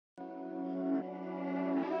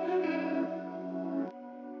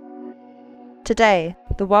Today,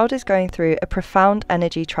 the world is going through a profound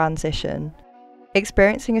energy transition,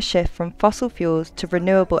 experiencing a shift from fossil fuels to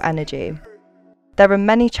renewable energy. There are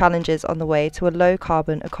many challenges on the way to a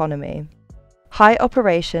low-carbon economy, high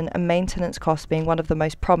operation and maintenance costs being one of the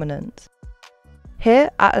most prominent. Here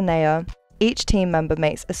at Annea, each team member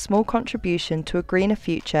makes a small contribution to a greener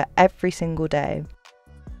future every single day.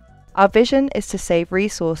 Our vision is to save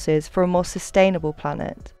resources for a more sustainable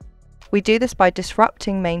planet. We do this by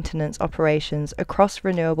disrupting maintenance operations across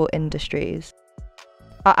renewable industries.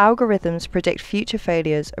 Our algorithms predict future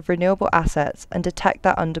failures of renewable assets and detect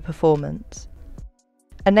their underperformance.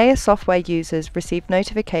 Annea software users receive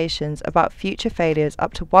notifications about future failures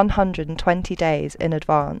up to 120 days in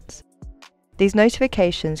advance. These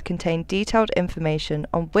notifications contain detailed information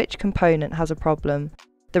on which component has a problem,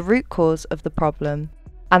 the root cause of the problem,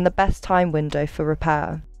 and the best time window for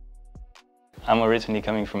repair. I'm originally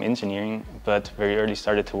coming from engineering, but very early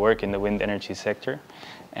started to work in the wind energy sector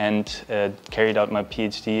and carried out my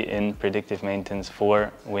PhD in predictive maintenance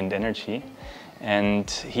for wind energy. And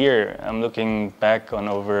here I'm looking back on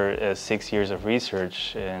over 6 years of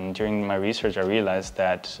research, and during my research I realized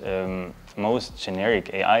that most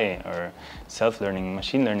generic AI or self-learning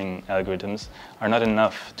machine learning algorithms are not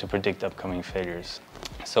enough to predict upcoming failures.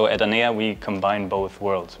 So at Annea we combine both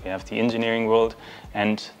worlds. We have the engineering world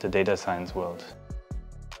and the data science world.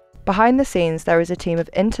 Behind the scenes, there is a team of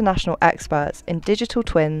international experts in digital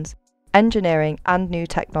twins, engineering and new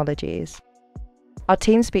technologies. Our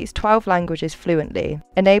team speaks 12 languages fluently,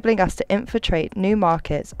 enabling us to infiltrate new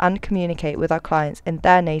markets and communicate with our clients in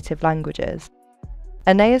their native languages.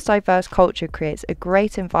 Annea's diverse culture creates a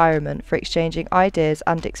great environment for exchanging ideas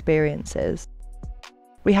and experiences.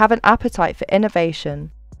 We have an appetite for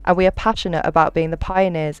innovation, and we are passionate about being the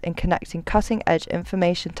pioneers in connecting cutting-edge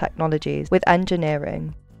information technologies with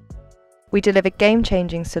engineering. We deliver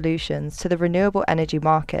game-changing solutions to the renewable energy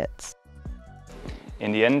markets.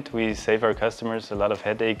 In the end, we save our customers a lot of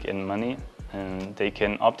headache and money, and they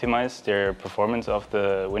can optimize their performance of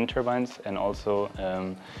the wind turbines and also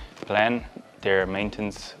plan their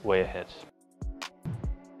maintenance way ahead.